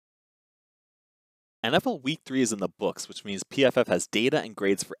NFL Week 3 is in the books, which means PFF has data and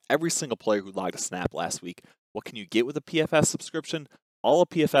grades for every single player who logged a snap last week. What can you get with a PFF subscription? All of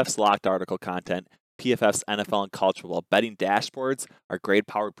PFF's locked article content, PFF's NFL and college football betting dashboards, our grade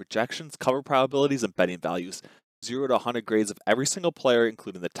powered projections, cover probabilities, and betting values. 0 to 100 grades of every single player,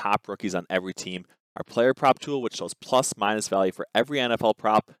 including the top rookies on every team. Our player prop tool, which shows plus minus value for every NFL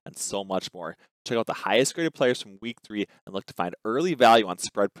prop, and so much more. Check out the highest graded players from week 3 and look to find early value on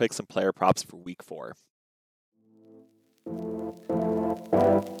spread picks and player props for week 4.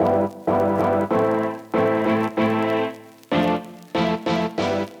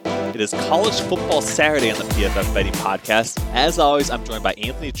 It is College Football Saturday on the PFF Betting Podcast. As always, I'm joined by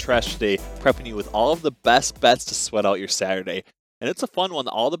Anthony Tresh today, prepping you with all of the best bets to sweat out your Saturday. And it's a fun one.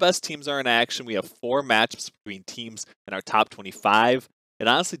 All the best teams are in action. We have 4 matchups between teams in our top 25. It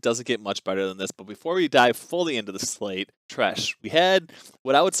honestly doesn't get much better than this, but before we dive fully into the slate, Tresh, we had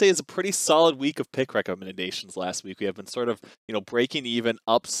what I would say is a pretty solid week of pick recommendations last week. We have been sort of, breaking even,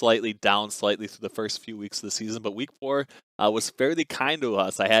 up slightly, down slightly through the first few weeks of the season, but week 4 was fairly kind to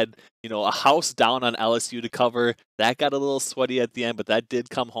us. I had, a house down on LSU to cover. That got a little sweaty at the end, but that did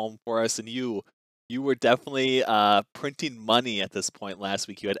come home for us, and you were definitely printing money at this point last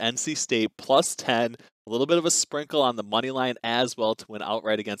week. You had NC State plus 10, a little bit of a sprinkle on the money line as well to win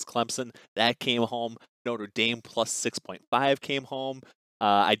outright against Clemson. That came home. Notre Dame plus 6.5 came home.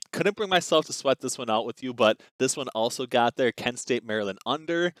 I couldn't bring myself to sweat this one out with you, but this one also got there. Kent State, Maryland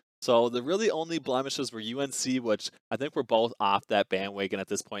under. So the really only blemishes were UNC, which I think we're both off that bandwagon at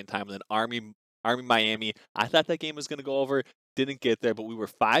this point in time. And then Army Miami. I thought that game was going to go over. Didn't get there, but we were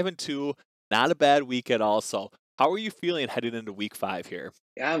 5-2. Not a bad week at all. So how are you feeling heading into week 5 here?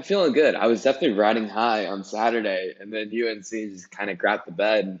 Yeah, I'm feeling good. I was definitely riding high on Saturday, and then UNC just kind of grabbed the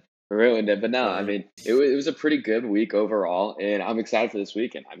bed and ruined it. But no, I Right. mean, it was a pretty good week overall, and I'm excited for this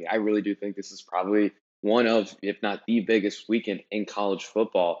weekend. I mean, I really do think this is probably one of, if not the biggest weekend in college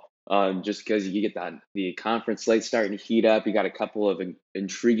football. Just because you get the conference slate starting to heat up, you got a couple of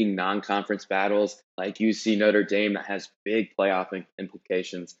intriguing non-conference battles like UC Notre Dame that has big playoff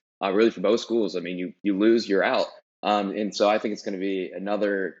implications, really for both schools. I mean, you lose, you're out. And so I think it's going to be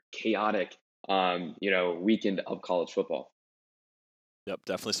another chaotic, weekend of college football. Yep,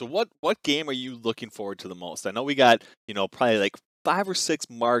 definitely. So what game are you looking forward to the most? I know we got, probably like 5 or 6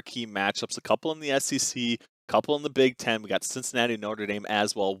 marquee matchups, a couple in the SEC, a couple in the Big Ten. We got Cincinnati, Notre Dame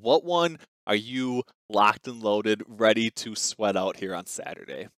as well. What one are you locked and loaded, ready to sweat out here on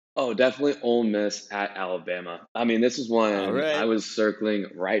Saturday? Oh, definitely Ole Miss at Alabama. I mean, this is All one I right. was circling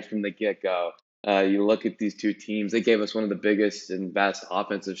right from the get-go. You look at these two teams, they gave us one of the biggest and best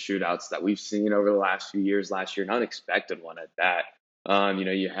offensive shootouts that we've seen over the last few years, last year, an unexpected one at that.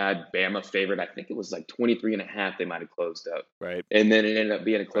 You had Bama favored, I think it was like 23 and a half they might have closed up. Right. And then it ended up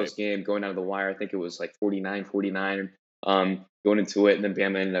being a Right. close game going down to the wire. I think it was like 49-49 going into it, and then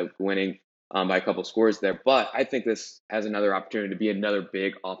Bama ended up winning by a couple scores there. But I think this has another opportunity to be another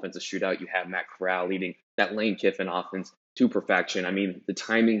big offensive shootout. You have Matt Corral leading that Lane Kiffin offense to perfection. I mean, the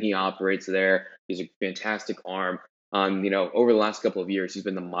timing he operates there, he's a fantastic arm. Over the last couple of years, he's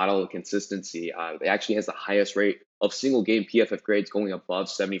been the model of consistency. He actually has the highest rate of single game PFF grades going above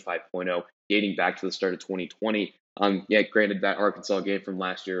 75.0, dating back to the start of 2020. Yeah, granted, that Arkansas game from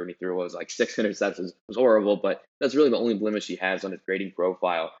last year when he threw was like 6 interceptions was horrible, but that's really the only blemish he has on his grading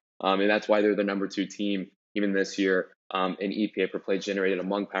profile. And that's why they're the number 2 team even this year in EPA per play generated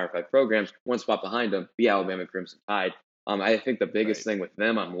among Power 5 programs. One spot behind them, the Alabama Crimson Tide. I think the biggest Right. thing with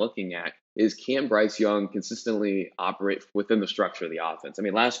them I'm looking at is, can Bryce Young consistently operate within the structure of the offense? I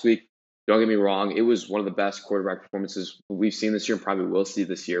mean, last week, don't get me wrong, it was one of the best quarterback performances we've seen this year and probably will see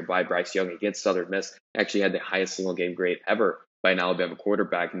this year by Bryce Young against Southern Miss. Actually had the highest single game grade ever by an Alabama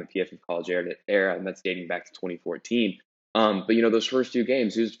quarterback in the PFF college era, and that's dating back to 2014. But those first 2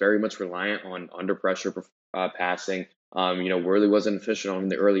 games, he was very much reliant on under pressure passing. Worley wasn't efficient on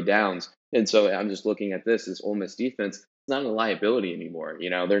the early downs, and so I'm just looking at this Ole Miss defense. It's not a liability anymore.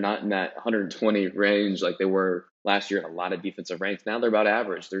 They're not in that 120 range like they were last year in a lot of defensive ranks. Now they're about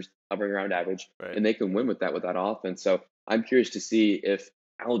average. They're hovering around average, Right. and they can win with that offense. So I'm curious to see if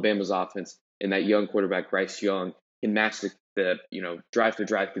Alabama's offense and that young quarterback Bryce Young can match the drive to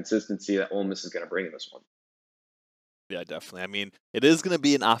drive consistency that Ole Miss is going to bring in this one. Yeah, definitely. I mean, it is going to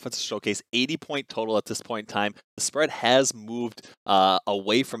be an offensive showcase, 80-point total at this point in time. The spread has moved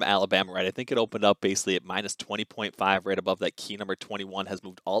away from Alabama, right? I think it opened up basically at minus 20.5, right above that key number 21, has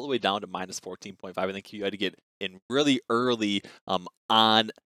moved all the way down to minus 14.5. I think you had to get in really early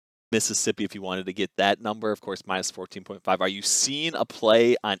on Mississippi if you wanted to get that number. Of course, minus 14.5. Are you seeing a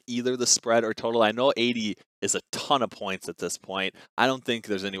play on either the spread or total? I know 80 is a ton of points at this point. I don't think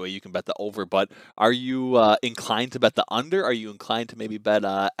there's any way you can bet the over, but are you inclined to bet the under? Are you inclined to maybe bet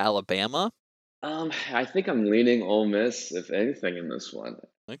Alabama? I think I'm leaning Ole Miss, if anything, in this one.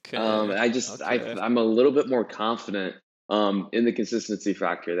 Okay. Okay. I'm a little bit more confident in the consistency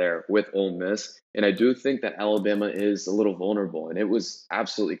factor there with Ole Miss, and I do think that Alabama is a little vulnerable. And it was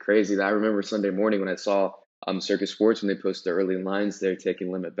absolutely crazy that I remember Sunday morning when I saw Circus Sports when they posted the early lines there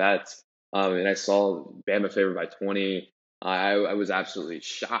taking limit bets, and I saw Bama favored by 20. I was absolutely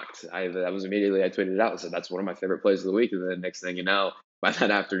shocked. That was immediately I tweeted it out and said that's one of my favorite plays of the week. And then the next thing you know, by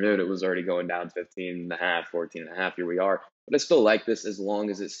that afternoon, it was already going down 15 and a half, 14 and a half. Here we are. But I still like this as long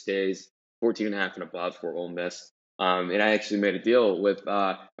as it stays 14 and a half and above for Ole Miss. And I actually made a deal with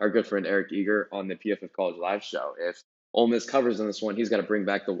our good friend Eric Eager on the PFF College Live show. If Ole Miss covers in this one, he's got to bring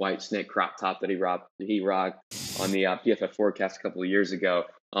back the white snake crop top that he rocked on the PFF forecast a couple of years ago.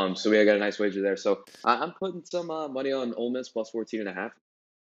 So we got a nice wager there. So I'm putting some money on Ole Miss plus 14 and a half.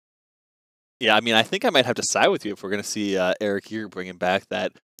 Yeah, I mean, I think I might have to side with you if we're going to see Eric here bringing back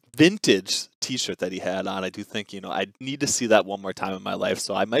that vintage T-shirt that he had on. I do think I need to see that one more time in my life.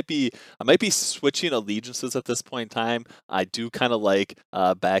 So I might be switching allegiances at this point in time. I do kind of like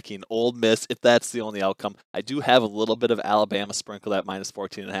backing Ole Miss if that's the only outcome. I do have a little bit of Alabama sprinkled at minus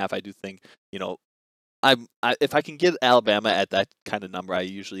 14 and a half. I do think if I can get Alabama at that kind of number, I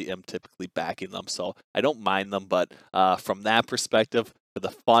usually am typically backing them. So I don't mind them, but from that perspective, for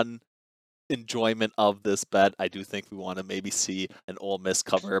the fun enjoyment of this bet, I do think we want to maybe see an Ole Miss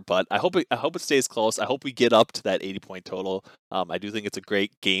cover, but I hope it stays close. I hope we get up to that 80-point total. I do think it's a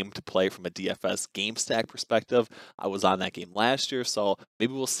great game to play from a DFS game stack perspective. I was on that game last year, so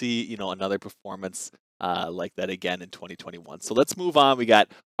maybe we'll see another performance like that again in 2021. So let's move on. We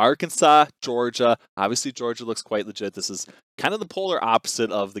got Arkansas, Georgia. Obviously, Georgia looks quite legit. This is kind of the polar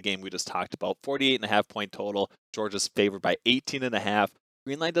opposite of the game we just talked about. 48.5-point total. Georgia's favored by 18.5.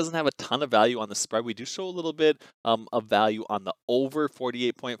 Greenline doesn't have a ton of value on the spread. We do show a little bit of value on the over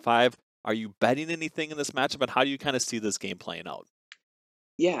 48.5. Are you betting anything in this matchup, and how do you kind of see this game playing out?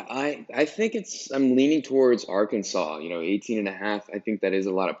 Yeah, I think I'm leaning towards Arkansas, 18 and a half. I think that is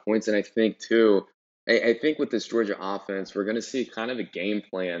a lot of points. And I think too, I think with this Georgia offense, we're going to see kind of a game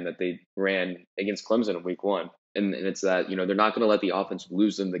plan that they ran against Clemson in week one. And it's that, they're not going to let the offense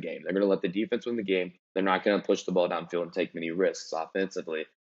lose them the game. They're going to let the defense win the game. They're not going to push the ball downfield and take many risks offensively.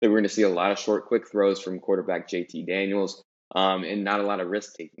 We're going to see a lot of short, quick throws from quarterback JT Daniels, and not a lot of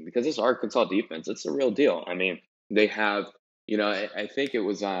risk taking because this Arkansas defense, it's a real deal. I mean, they have I think it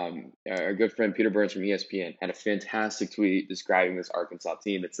was our good friend Peter Burns from ESPN had a fantastic tweet describing this Arkansas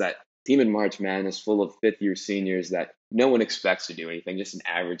team. It's that team in March Madness full of fifth-year seniors that no one expects to do anything, just an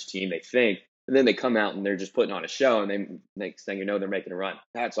average team, they think. And then they come out and they're just putting on a show, and then next thing you know, they're making a run.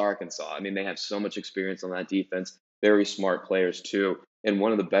 That's Arkansas. I mean, they have so much experience on that defense, very smart players too, and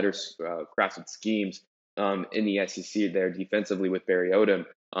one of the better crafted schemes in the SEC there defensively with Barry Odom.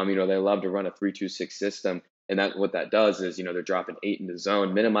 They love to run a 3-2-6 system. And what that does is, they're dropping 8 into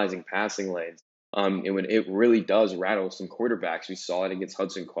zone, minimizing passing lanes. And when it really does rattle some quarterbacks, we saw it against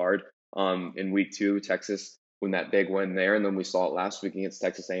Hudson Card in week 2, Texas, when that big win there. And then we saw it last week against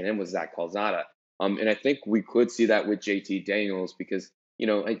Texas A&M with Zach Calzada. And I think we could see that with JT Daniels because,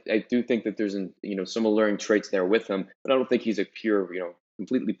 I do think that there's some alluring traits there with him, but I don't think he's a pure,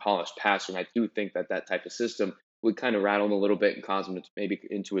 completely polished passer. And I do think that type of system would kind of rattle him a little bit and cause him to maybe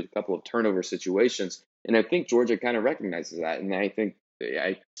into a couple of turnover situations. And I think Georgia kind of recognizes that. And I think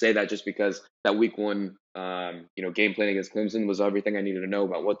I say that just because that week one, game plan against Clemson was everything I needed to know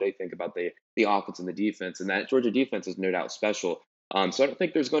about what they think about the offense and the defense. And that Georgia defense is no doubt special. So I don't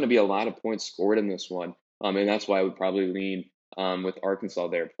think there's going to be a lot of points scored in this one. And that's why I would probably lean with Arkansas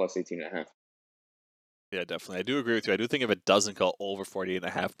there, plus 18.5. Yeah, definitely. I do agree with you. I do think if it doesn't go over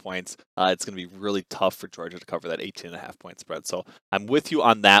 48.5 points, it's going to be really tough for Georgia to cover that 18.5 point spread. So I'm with you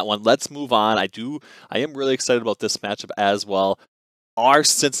on that one. Let's move on. I am really excited about this matchup as well. Our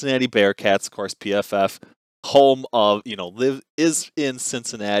Cincinnati Bearcats, of course, PFF, home of, live is in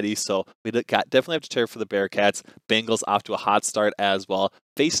Cincinnati. So we definitely have to cheer for the Bearcats. Bengals off to a hot start as well.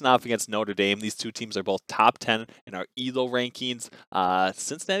 Facing off against Notre Dame. These two teams are both top 10 in our ELO rankings.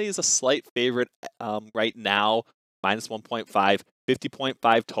 Cincinnati is a slight favorite right now, minus 1.5,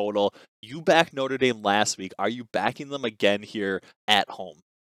 50.5 total. You backed Notre Dame last week. Are you backing them again here at home?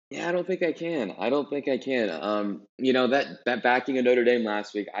 Yeah, I don't think I can. I don't think I can. That backing of Notre Dame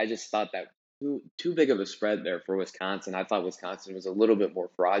last week, I just thought that too big of a spread there for Wisconsin. I thought Wisconsin was a little bit more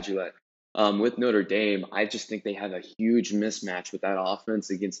fraudulent. With Notre Dame, I just think they have a huge mismatch with that offense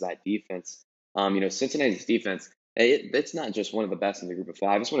against that defense. Cincinnati's defense, it's not just one of the best in the group of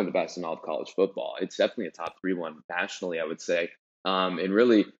five, it's one of the best in all of college football. It's definitely a top three one nationally, I would say. And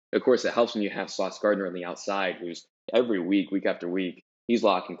really, of course, it helps when you have Sauce Gardner on the outside, who's every week, week after week, he's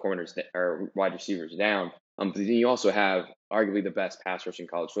locking corners or wide receivers down. But then you also have arguably the best pass rush in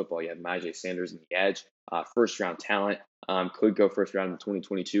college football. You have Myjai Sanders in the edge, first round talent, could go first round in the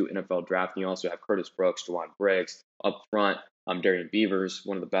 2022 NFL draft. And you also have Curtis Brooks, Jawan Briggs up front, Darian Beavers,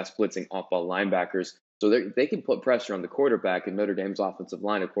 one of the best blitzing off ball linebackers. So they can put pressure on the quarterback, and Notre Dame's offensive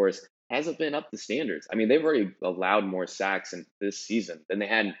line, of course, hasn't been up to standards. I mean, they've already allowed more sacks in this season than they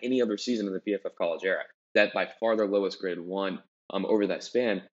had in any other season in the PFF college era. That by far their lowest grade one over that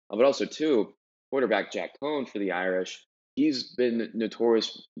span. But also, too, quarterback Jack Cohn for the Irish, he's been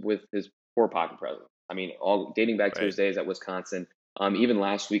notorious with his poor pocket presence. I mean, all dating back to Right. his days at Wisconsin. Even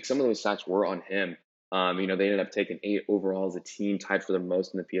last week, some of those sacks were on him. They ended up taking 8 overall as a team, tied for the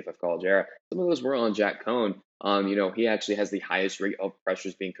most in the PFF college era. Some of those were on Jack Cohn. He actually has the highest rate of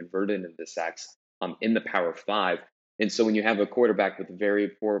pressures being converted into sacks in the Power Five. And so when you have a quarterback with very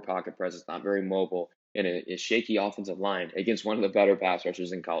poor pocket presence, not very mobile, and a shaky offensive line against one of the better pass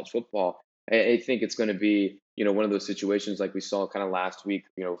rushers in college football, I think it's going to be, one of those situations like we saw kind of last week,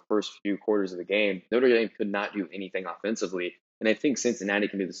 first few quarters of the game. Notre Dame could not do anything offensively. And I think Cincinnati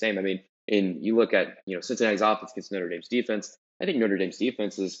can do the same. I mean, and you look at, Cincinnati's offense against Notre Dame's defense. I think Notre Dame's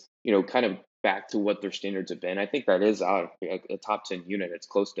defense is, kind of back to what their standards have been. I think that is a top 10 unit. It's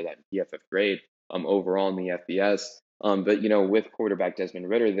close to that PFF grade overall in the FBS. But, with quarterback Desmond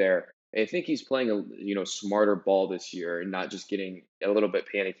Ritter there, I think he's playing a smarter ball this year and not just getting a little bit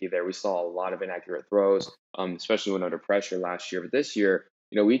panicky there. We saw a lot of inaccurate throws, especially when under pressure last year. But this year,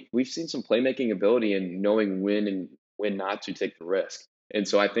 we've seen some playmaking ability and knowing when and when not to take the risk. And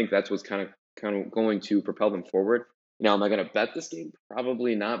so I think that's what's kind of going to propel them forward. Now, am I going to bet this game?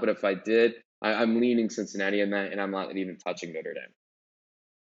 Probably not. But if I did, I'm leaning Cincinnati in that, and I'm not even touching Notre Dame.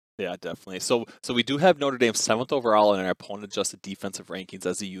 Yeah, definitely. So we do have Notre Dame 7th overall in our opponent adjusted defensive rankings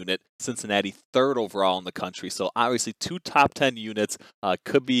as a unit. Cincinnati 3rd overall in the country. So obviously 2 top 10 units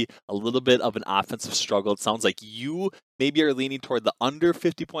could be a little bit of an offensive struggle. It sounds like you maybe are leaning toward the under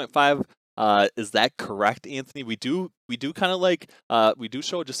 50.5. Is that correct, Anthony? We do kind of like we do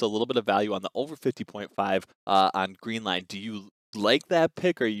show just a little bit of value on the over 50.5 on Greenline. Do you like that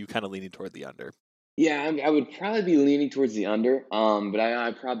pick, or are you kind of leaning toward the under? Yeah, I would probably be leaning towards the under, but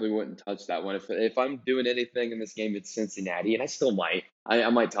I probably wouldn't touch that one. If I'm doing anything in this game, it's Cincinnati, and I still might. I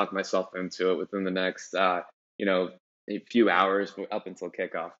might talk myself into it within the next, a few hours up until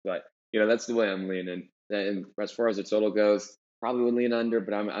kickoff. But that's the way I'm leaning. And as far as the total goes, probably would lean under,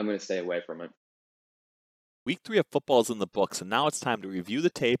 but I'm going to stay away from it. Week 3 of football is in the books, and now it's time to review the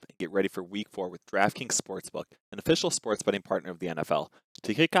tape and get ready for Week 4 with DraftKings Sportsbook, an official sports betting partner of the NFL.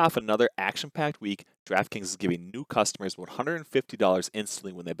 To kick off another action-packed week, DraftKings is giving new customers $150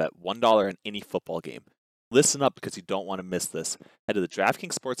 instantly when they bet $1 on any football game. Listen up because you don't want to miss this. Head to the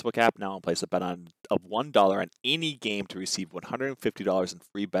DraftKings Sportsbook app now and place a bet of $1 on any game to receive $150 in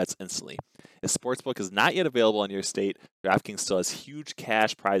free bets instantly. If Sportsbook is not yet available in your state, DraftKings still has huge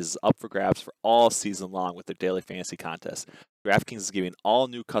cash prizes up for grabs for all season long with their daily fantasy contest. DraftKings is giving all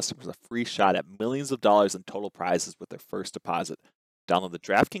new customers a free shot at millions of dollars in total prizes with their first deposit. Download the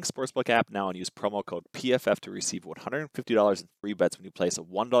DraftKings Sportsbook app now and use promo code PFF to receive $150 in free bets when you place a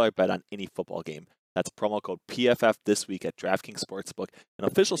 $1 bet on any football game. That's promo code PFF this week at DraftKings Sportsbook, an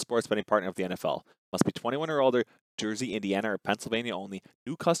official sports betting partner of the NFL. Must be 21 or older, Jersey, Indiana, or Pennsylvania only,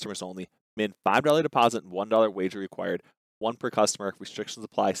 new customers only, min $5 deposit and $1 wager required. One per customer. Restrictions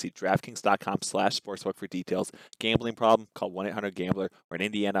apply. See DraftKings.com/sportsbook for details. Gambling problem? Call 1-800-GAMBLER or in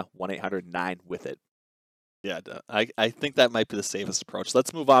Indiana, 1-800-9-WITH-IT. Yeah, I think that might be the safest approach.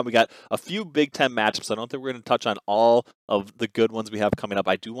 Let's move on. We got a few Big Ten matchups. I don't think we're going to touch on all of the good ones we have coming up.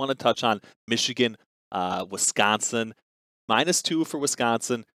 I do want to touch on Michigan, Wisconsin. -2 for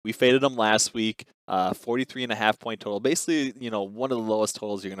Wisconsin. We faded them last week. 43.5 point total. Basically, one of the lowest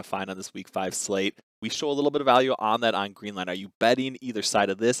totals you're going to find on this Week 5 slate. We show a little bit of value on that on Greenline. Are you betting either side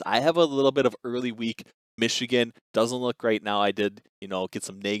of this? I have a little bit of early week Michigan. Doesn't look great now. I did, get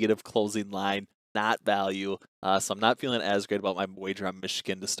some negative closing line, not value. So I'm not feeling as great about my wager on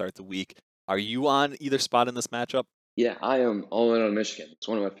Michigan to start the week. Are you on either spot in this matchup? Yeah, I am all in on Michigan. It's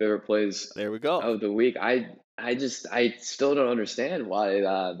one of my favorite plays There we go. of the week. I still don't understand why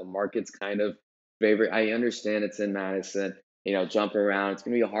the market's kind of favorite. I understand it's in Madison, jump around. It's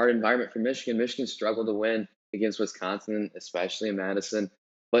going to be a hard environment for Michigan. Michigan struggled to win against Wisconsin, especially in Madison.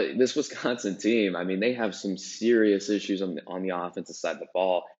 But this Wisconsin team, I mean, they have some serious issues on the offensive side of the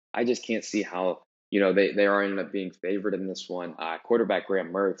ball. I just can't see how, they are ended up being favored in this one. Quarterback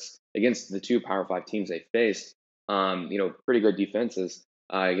Graham Mertz against the two Power Five teams they faced, pretty good defenses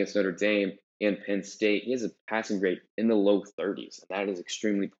against Notre Dame and Penn State. He has a passing grade in the low 30s. That is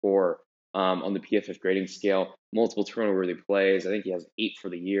extremely poor on the PFF grading scale. Multiple turnover-worthy plays. I think he has 8 for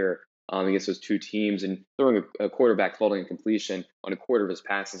the year against those two teams, and throwing a quarterback faulting completion on a quarter of his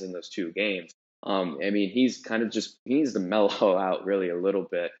passes in those two games. I mean, he's kind of he needs to mellow out really a little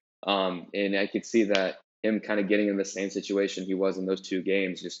bit. And I could see that him kind of getting in the same situation he was in those two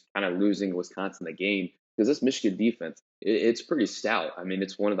games, just kind of losing Wisconsin the game. Because this Michigan defense, it's pretty stout. I mean,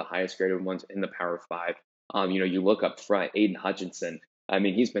 it's one of the highest graded ones in the Power Five. You look up front, Aiden Hutchinson. I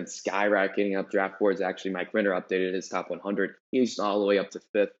mean, he's been skyrocketing up draft boards. Actually, Mike Renner updated his top 100. He's all the way up to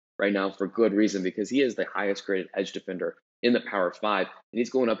fifth right now for good reason because he is the highest graded edge defender in the Power Five, and he's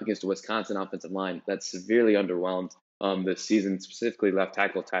going up against a Wisconsin offensive line that's severely underwhelmed this season, specifically left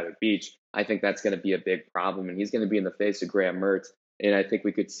tackle Tyler Beach. I think that's going to be a big problem, and he's going to be in the face of Graham Mertz, and I think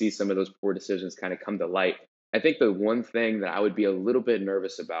we could see some of those poor decisions kind of come to light. I think the one thing that I would be a little bit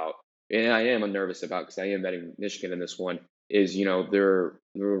nervous about, and I am nervous about because I am betting Michigan in this one, is their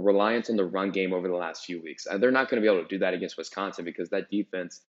reliance on the run game over the last few weeks. They're not going to be able to do that against Wisconsin because that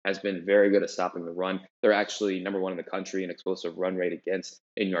defense has been very good at stopping the run. They're actually number one in the country in explosive run rate against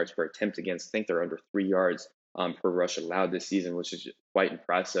in yards per attempt against. I think they're under 3 yards per rush allowed this season, which is quite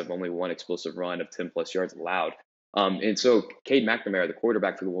impressive. Only one explosive run of 10 plus yards allowed. And so Cade McNamara, the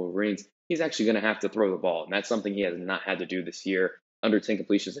quarterback for the Wolverines, he's actually going to have to throw the ball. And that's something he has not had to do this year. Under 10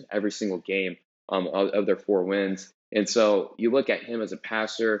 completions in every single game of their 4 wins. And so you look at him as a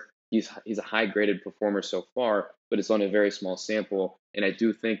passer, he's a high graded performer so far, but it's on a very small sample. And I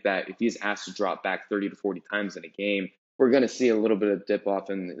do think that if he's asked to drop back 30 to 40 times in a game, we're going to see a little bit of dip off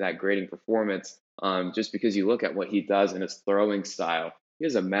in that grading performance just because you look at what he does in his throwing style. He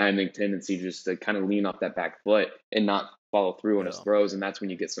has a maddening tendency just to kind of lean off that back foot and not follow through on his throws. And that's when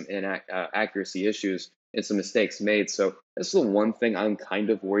you get some inaccuracy issues and some mistakes made. So that's the one thing I'm kind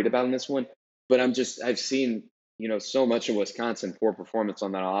of worried about in this one. But I've seen, so much of Wisconsin poor performance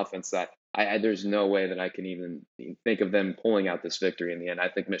on that offense that there's no way that I can even think of them pulling out this victory in the end. I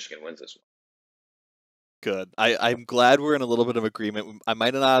think Michigan wins this one. Good. I'm glad we're in a little bit of agreement. I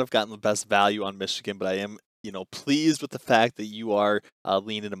might not have gotten the best value on Michigan, but I am, pleased with the fact that you are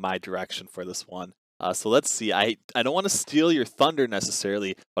leaning in my direction for this one. So let's see. I don't want to steal your thunder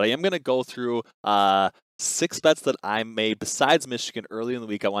necessarily, but I am going to go through 6 bets that I made besides Michigan early in the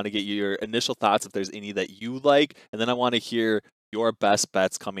week. I want to get your initial thoughts if there's any that you like, and then I want to hear your best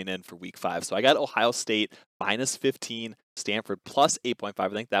bets coming in for week 5. So I got Ohio State minus 15, Stanford plus 8.5. I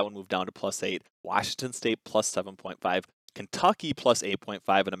think that one moved down to plus 8. Washington State plus 7.5. Kentucky plus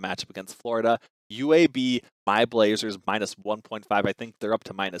 8.5 in a matchup against Florida. UAB, my Blazers, minus 1.5. I think they're up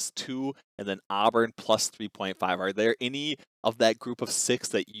to minus 2. And then Auburn plus 3.5. Are there any of that group of 6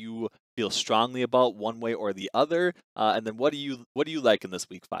 that you feel strongly about one way or the other? And then what do you like in this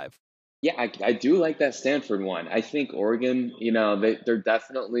week 5? Yeah, I do like that Stanford one. I think Oregon, they're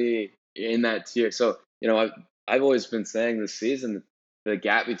definitely in that tier. So, I've always been saying this season, the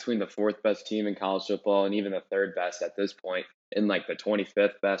gap between the 4th best team in college football and even the 3rd best at this point, and like the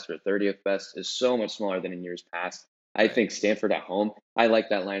 25th best or 30th best, is so much smaller than in years past. I think Stanford at home, I like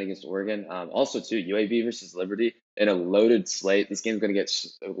that line against Oregon. Also, too, UAB versus Liberty in a loaded slate. This game's going to get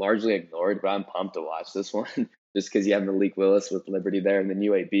largely ignored, but I'm pumped to watch this one just because you have Malik Willis with Liberty there and then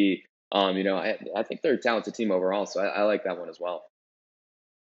UAB. I think they're a talented team overall, so I like that one as well.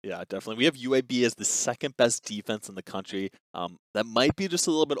 Yeah, definitely. We have UAB as the 2nd best defense in the country. That might be just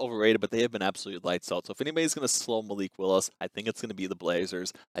a little bit overrated, but they have been absolutely lights out. So if anybody's going to slow Malik Willis, I think it's going to be the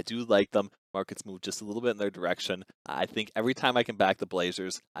Blazers. I do like them. Markets move just a little bit in their direction. I think every time I can back the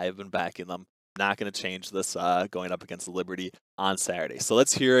Blazers, I have been backing them. Not going to change this going up against Liberty on Saturday. So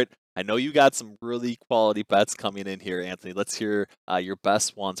let's hear it. I know you got some really quality bets coming in here, Anthony. Let's hear your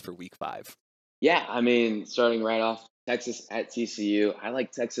best ones for week 5. Yeah, I mean, starting right off, Texas at TCU. I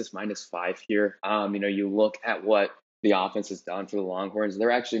like Texas minus 5 here. You look at what the offense has done for the Longhorns.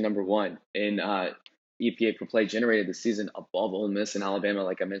 They're actually number 1 in EPA per play generated this season above Ole Miss and Alabama,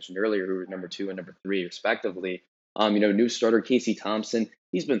 like I mentioned earlier, who were number 2 and number 3 respectively. New starter Casey Thompson.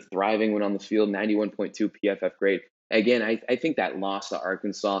 He's been thriving when on the field, 91.2 PFF grade. Again, I think that loss to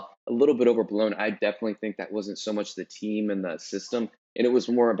Arkansas, a little bit overblown. I definitely think that wasn't so much the team and the system, and it was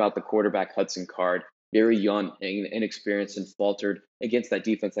more about the quarterback Hudson Card. Very young and inexperienced and faltered against that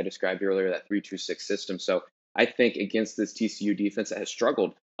defense I described earlier, that 3-2-6 system. So I think against this TCU defense that has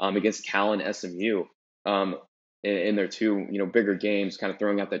struggled against Cal and SMU in their 2 bigger games, kind of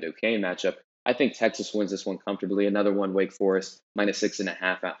throwing out that Duquesne matchup, I think Texas wins this one comfortably. Another one, Wake Forest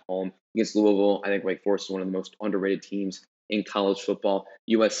 -6.5 at home against Louisville. I think Wake Forest is one of the most underrated teams in college football.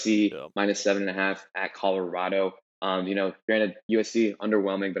 USC Yeah. -7.5 at Colorado. Granted, USC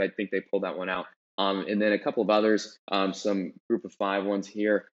underwhelming, but I think they pulled that one out. And then a couple of others, some group of 5 ones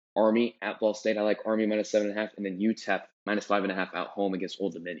here. Army at Ball State. I like Army -7.5, and then UTEP -5.5 at home against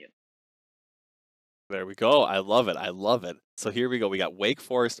Old Dominion. There we go. I love it. I love it. So here we go. We got Wake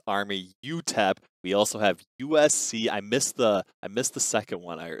Forest, Army, UTEP. We also have USC. I missed the second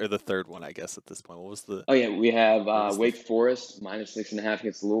one or the third one, I guess at this point. Oh yeah, we have what was the Wake Forest -6.5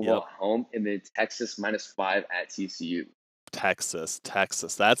 against Louisville Yep. at home, and then Texas -5 at TCU. Texas.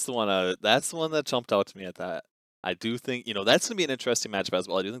 That's the one that jumped out to me at that. I do think, that's going to be an interesting matchup as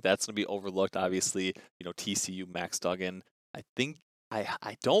well. I do think that's going to be overlooked. Obviously, TCU, Max Duggan. I think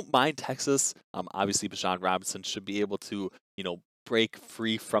I don't mind Texas. Obviously, Bijan Robinson should be able to, break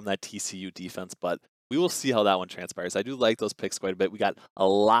free from that TCU defense, but we will see how that one transpires. I do like those picks quite a bit. We got a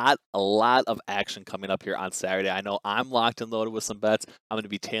lot of action coming up here on Saturday. I know I'm locked and loaded with some bets. I'm going to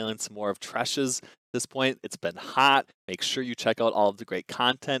be tailing some more of Tresh's this point. It's been hot. Make sure you check out all of the great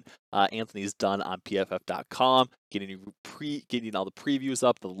content Anthony's done on PFF.com, getting all the previews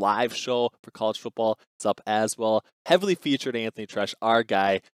up. The live show for college football is up as well. Heavily featured Anthony Tresh, our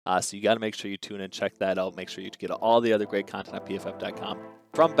guy. So you got to make sure you tune in, check that out. Make sure you get all the other great content on PFF.com.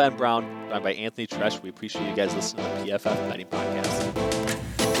 From Ben Brown, joined by Anthony Tresh, we appreciate you guys listening to the PFF Betting Podcast.